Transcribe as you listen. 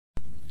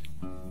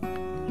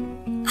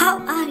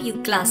you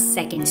class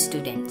 2nd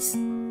students?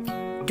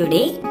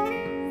 Today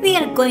we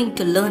are going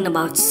to learn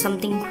about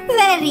something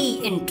very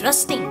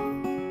interesting.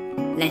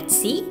 Let's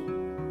see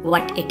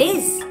what it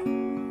is.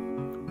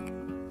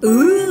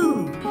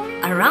 Ooh,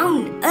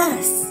 around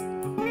us.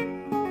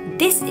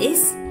 This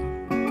is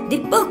the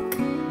book.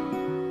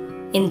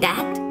 In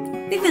that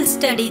we will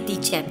study the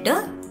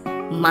chapter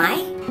My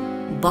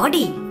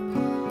Body.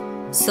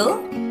 So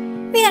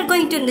we are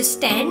going to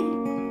understand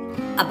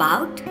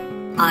about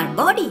our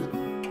body.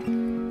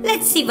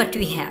 Let's see what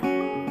we have.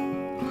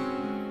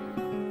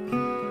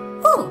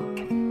 Oh,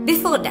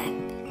 before that,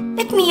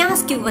 let me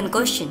ask you one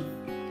question.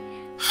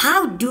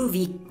 How do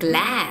we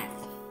clap?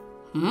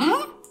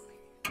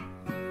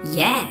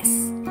 Yes,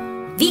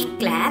 we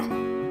clap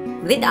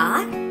with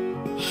our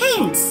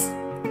hands.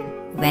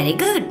 Very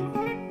good.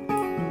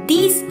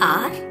 These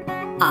are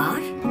our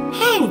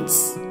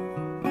hands.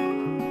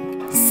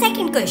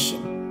 Second question.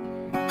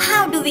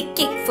 How do we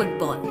kick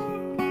football?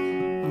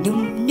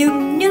 Dum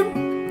dum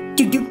dum.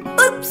 Do-do.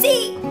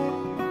 Oopsie!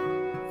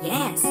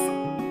 Yes,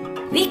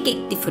 we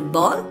kick the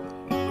football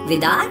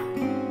with our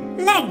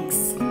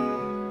legs.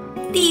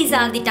 These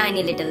are the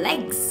tiny little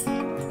legs.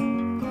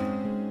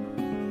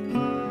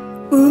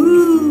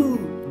 Ooh,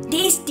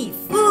 tasty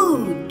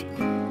food!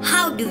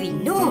 How do we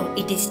know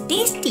it is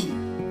tasty?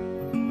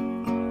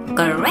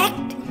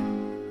 Correct!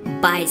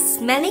 By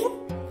smelling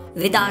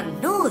with our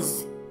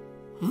nose.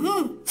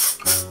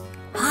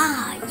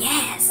 Ah,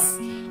 yes!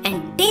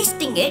 And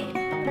tasting it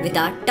with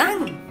our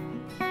tongue.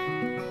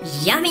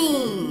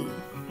 Yummy!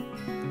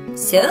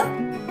 So,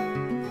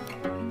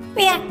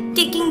 we are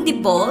kicking the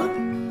ball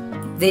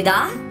with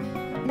our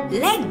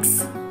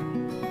legs.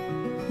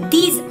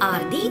 These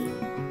are the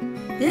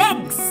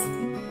legs.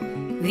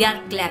 We are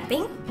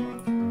clapping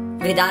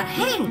with our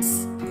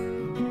hands.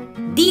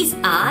 These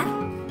are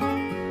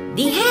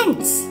the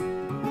hands.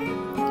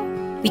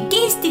 We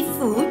taste the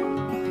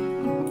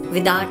food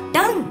with our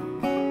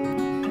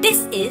tongue.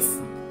 This is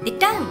the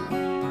tongue.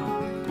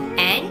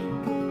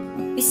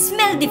 And we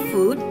smell the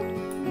food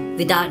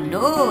with our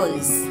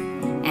nose.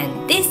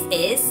 And this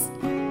is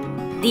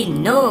the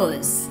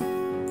nose.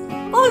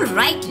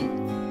 Alrighty.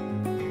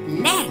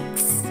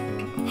 Legs,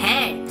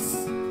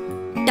 hands,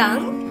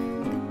 tongue,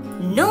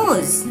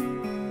 nose.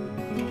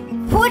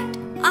 What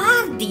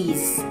are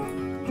these?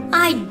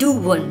 I do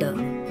wonder.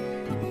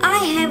 I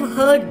have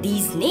heard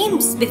these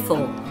names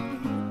before.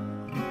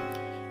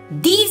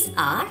 These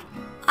are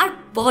our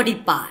body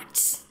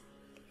parts.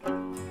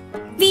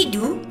 We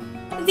do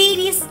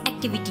various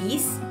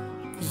activities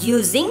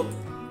using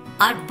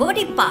our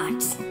body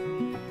parts,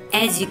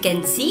 as you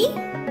can see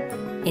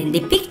in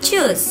the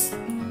pictures.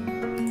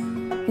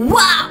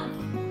 Wow!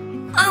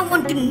 I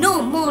want to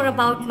know more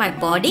about my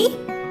body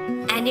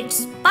and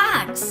its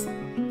parts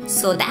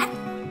so that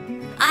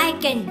I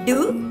can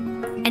do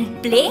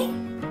and play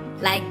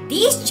like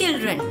these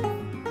children.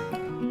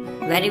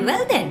 Very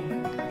well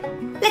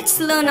then, let's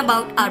learn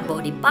about our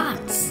body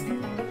parts.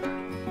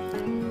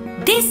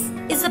 This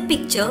is a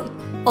picture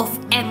of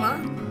Emma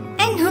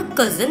and her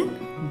cousin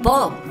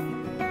Bob.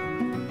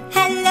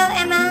 Hello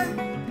Emma.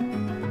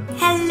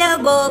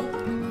 Hello Bob.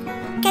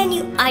 Can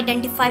you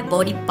identify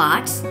body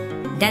parts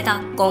that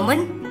are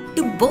common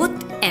to both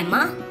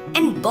Emma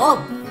and Bob?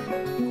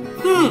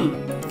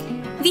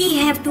 We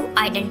have to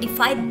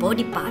identify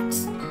body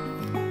parts.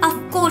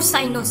 Of course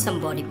I know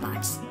some body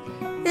parts.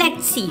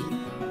 Let's see.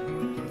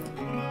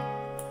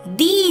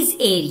 These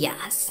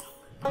areas.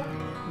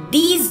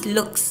 These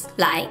looks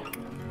like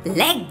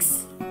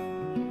legs.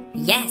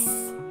 Yes.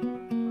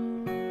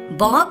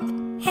 Bob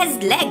has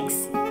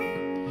legs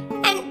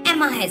and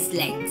Emma has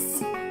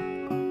legs.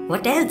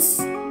 What else?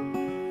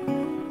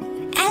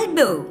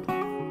 Elbow.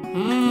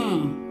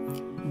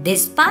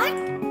 This part?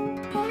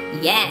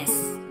 Yes.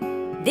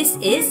 This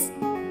is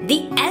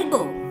the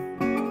elbow.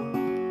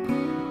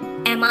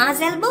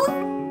 Emma's elbow?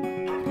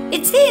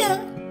 It's here.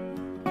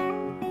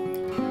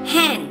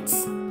 Hands.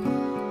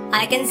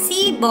 I can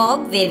see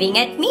Bob waving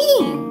at me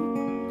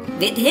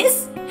with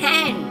his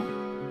hand.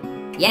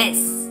 Yes,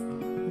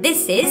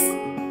 this is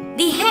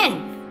the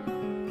hand.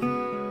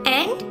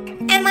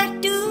 And Emma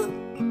too.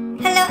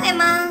 Hello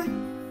Emma.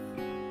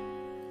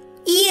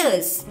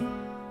 Ears.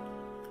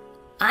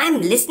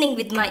 I'm listening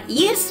with my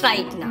ears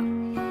right now.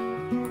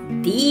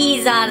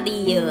 These are the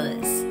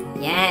ears.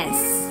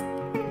 Yes.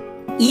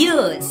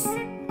 Ears.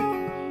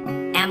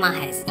 Emma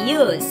has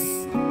ears.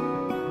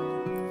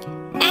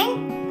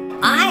 And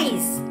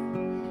eyes.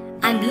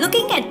 I'm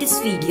looking at this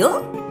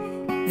video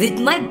with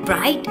my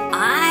bright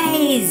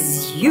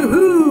eyes.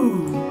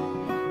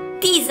 Yoo-hoo!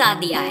 These are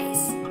the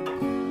eyes.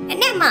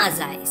 And Emma's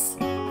eyes.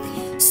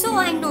 So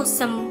I know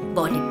some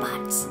body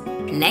parts.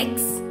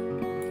 Legs,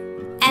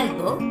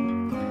 elbow,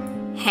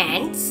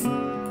 hands,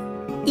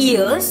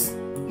 ears,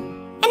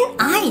 and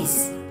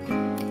eyes.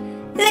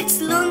 Let's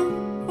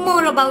learn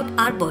more about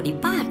our body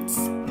parts.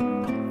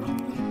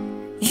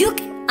 You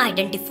can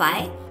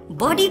identify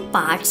body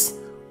parts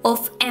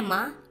of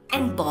Emma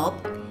and Bob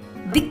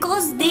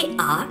because they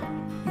are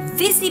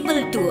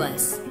visible to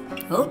us.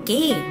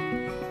 Okay,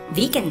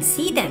 we can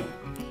see them.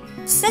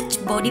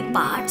 Such body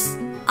parts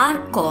are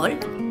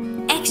called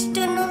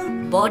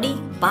external body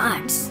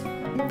parts.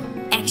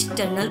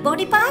 External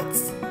body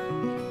parts?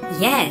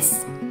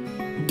 Yes,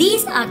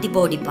 these are the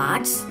body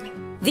parts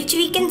which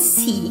we can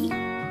see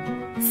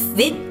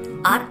with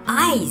our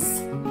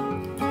eyes.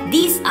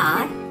 These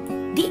are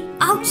the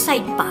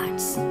outside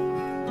parts.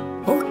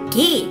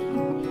 Okay.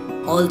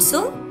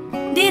 Also,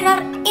 there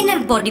are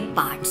inner body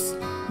parts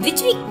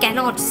which we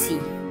cannot see.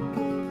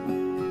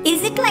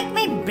 Is it like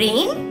my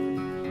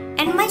brain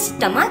and my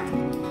stomach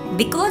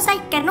because I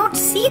cannot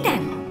see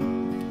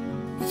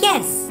them?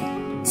 Yes,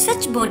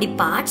 such body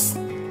parts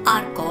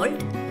are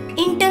called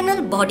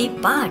internal body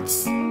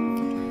parts.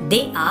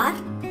 They are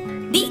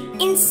the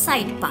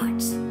inside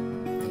parts.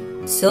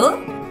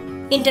 So,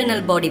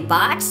 internal body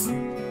parts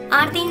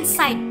are the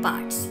inside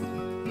parts,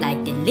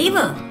 like the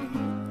liver,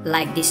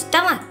 like the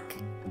stomach,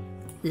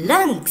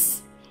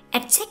 lungs,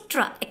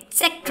 etc.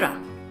 etc.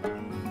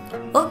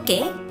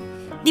 Okay,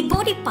 the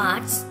body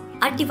parts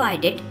are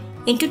divided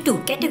into two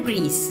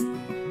categories: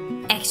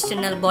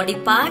 external body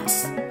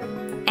parts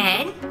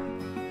and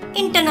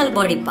internal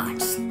body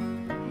parts.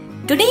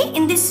 Today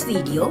in this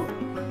video,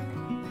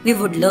 we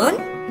would learn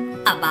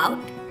about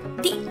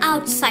the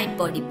outside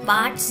body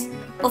parts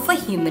of a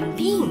human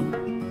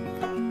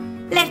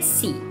being. Let's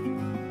see.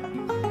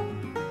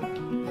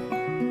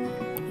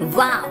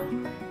 Wow,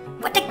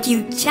 what a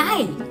cute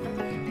child!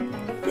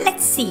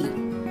 Let's see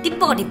the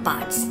body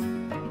parts.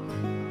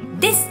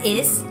 This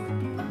is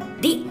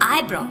the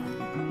eyebrow.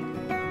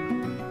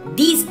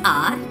 These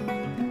are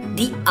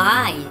the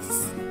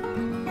eyes.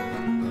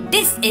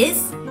 This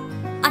is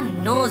a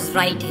nose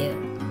right here.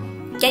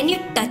 Can you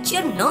touch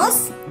your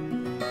nose?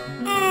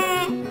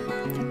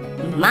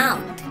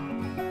 Mouth.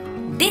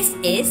 This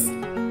is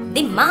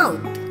the mouth.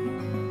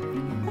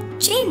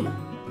 Chin.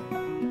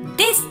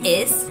 This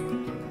is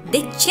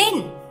the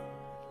chin.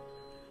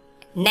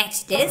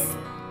 Next is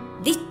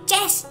the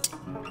chest.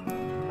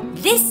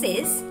 This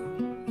is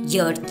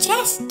your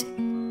chest.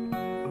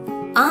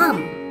 Arm.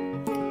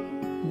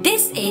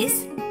 This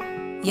is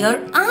your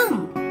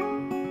arm.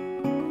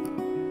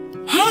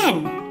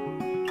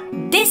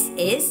 Hand. This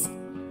is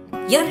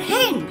your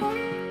hand.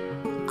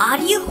 Are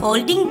you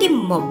holding the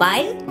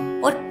mobile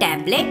or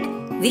tablet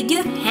with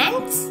your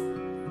hands?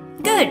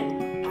 Good.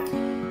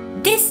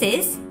 This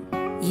is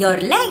your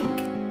leg.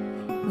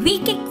 We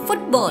kick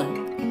football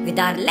with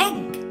our leg.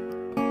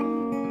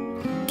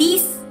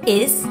 This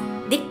is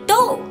the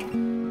toe.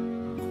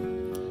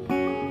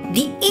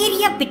 The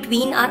area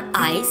between our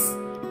eyes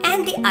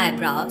and the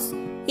eyebrows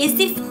is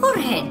the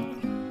forehead.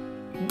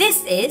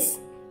 This is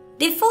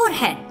the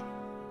forehead.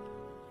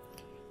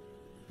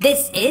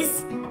 This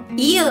is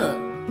ear.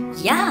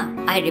 Yeah,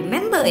 I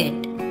remember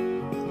it.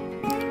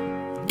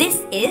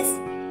 This is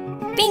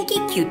pinky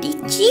cutie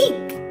cheek.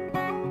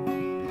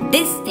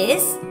 This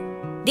is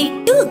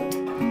the tooth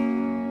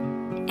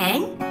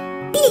and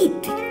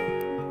teeth.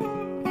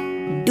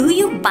 Do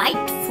you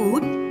bite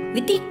food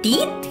with the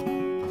teeth?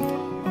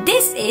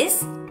 This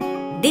is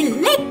the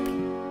lip.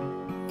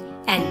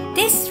 And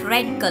this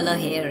red color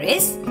here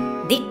is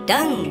the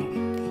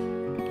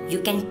tongue. You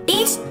can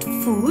taste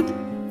food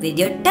with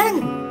your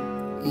tongue.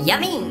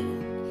 Yummy!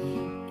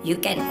 You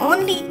can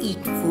only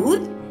eat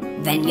food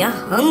when you're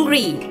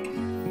hungry.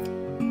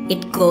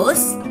 It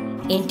goes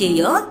into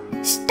your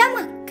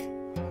stomach.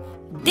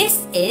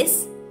 This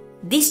is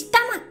the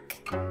stomach.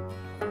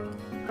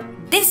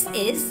 This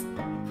is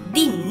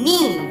the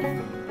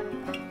knee.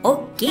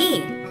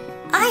 Okay,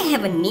 I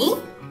have a knee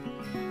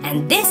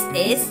and this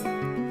is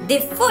the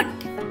foot.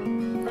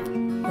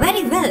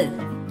 Very well.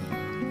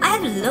 I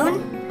have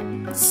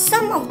learned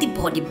some of the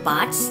body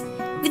parts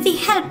with the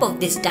help of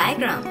this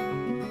diagram.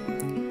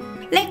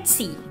 Let's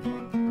see.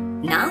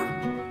 Now,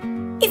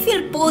 if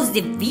you'll pause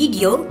the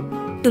video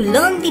to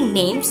learn the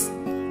names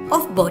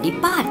of body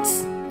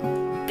parts.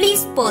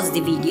 Please pause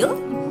the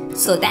video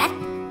so that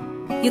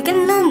you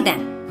can learn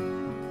them.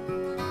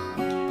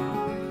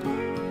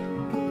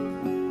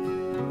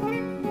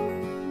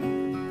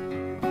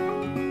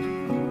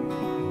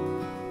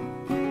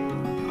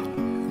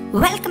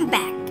 Welcome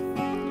back.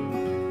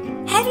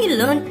 Have you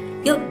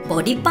learned your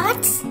body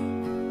parts?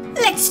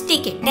 Let's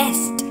take a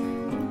test.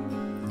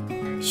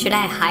 Should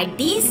I hide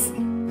these?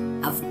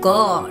 Of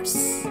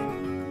course.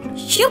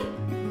 Shoop,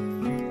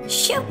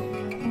 shoop,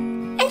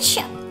 and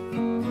shoop.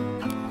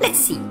 Let's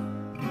see.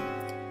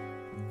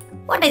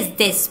 What is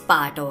this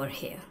part over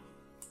here?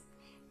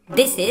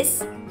 This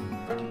is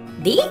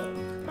the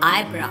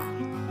eyebrow.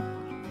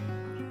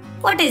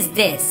 What is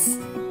this?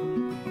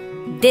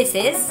 This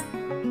is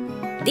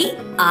the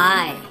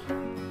eye.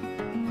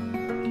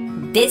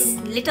 This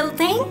little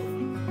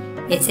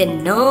thing? It's a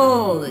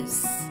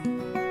nose.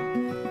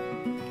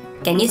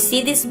 Can you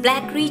see this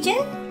black region?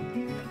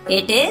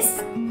 It is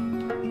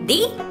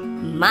the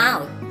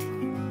mouth.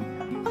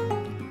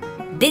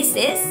 This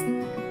is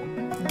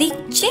the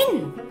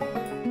chin.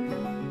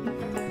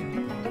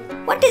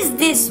 What is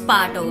this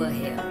part over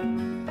here?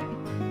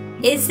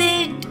 Is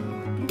it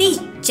the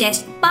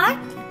chest part?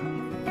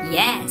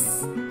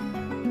 Yes.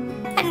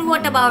 And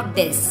what about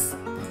this?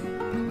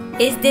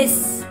 Is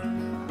this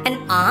an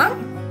arm?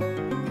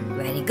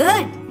 Very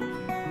good.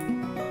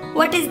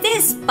 What is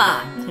this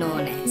part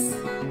known as?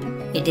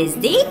 It is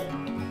the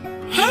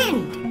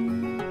hand.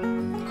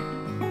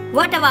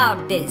 What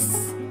about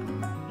this?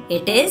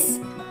 It is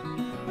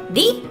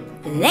the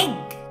leg.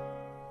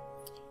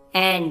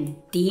 And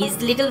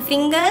these little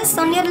fingers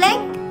on your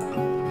leg?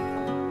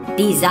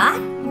 These are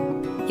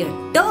your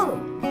toe.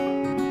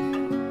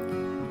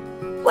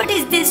 What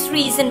is this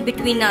region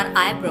between our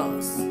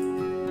eyebrows?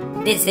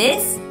 This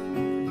is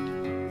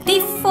the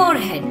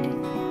forehead.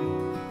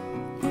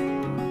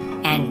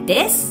 And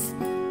this,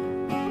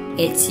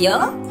 it's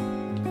your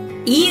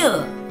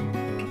ear.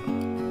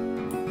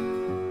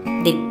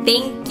 The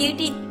pink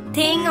cutie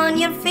thing on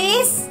your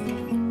face,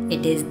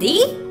 it is the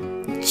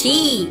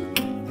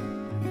cheek.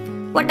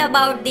 What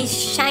about this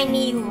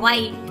shiny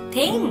white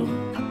thing?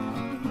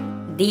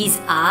 These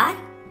are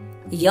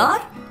your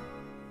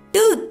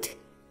tooth.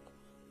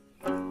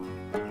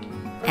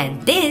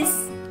 And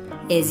this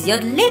is your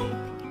lip.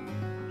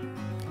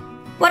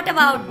 What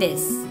about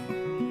this?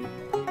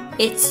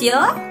 It's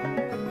your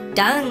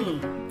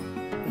tongue.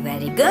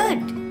 Very good.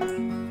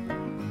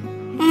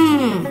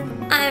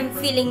 I'm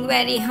feeling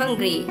very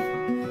hungry.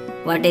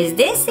 What is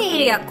this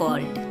area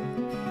called?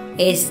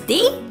 It's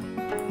the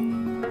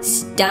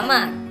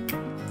stomach.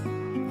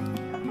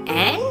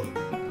 And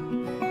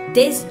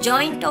this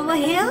joint over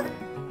here,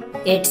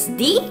 it's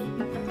the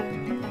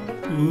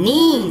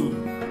knee.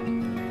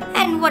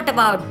 And what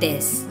about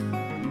this?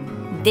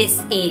 This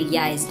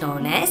area is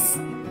known as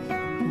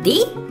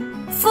the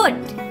foot.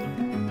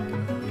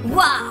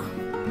 Wow!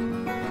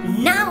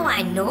 Now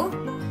I know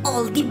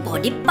all the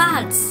body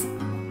parts.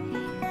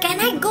 Can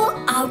I go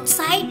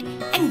outside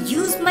and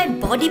use my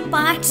body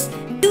parts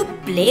to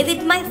play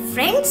with my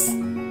friends?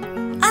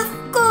 Of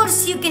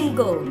course you can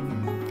go.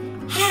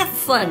 Have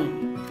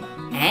fun.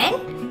 And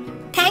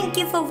thank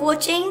you for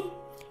watching.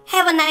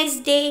 Have a nice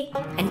day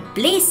and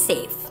play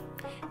safe.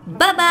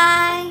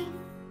 Bye-bye.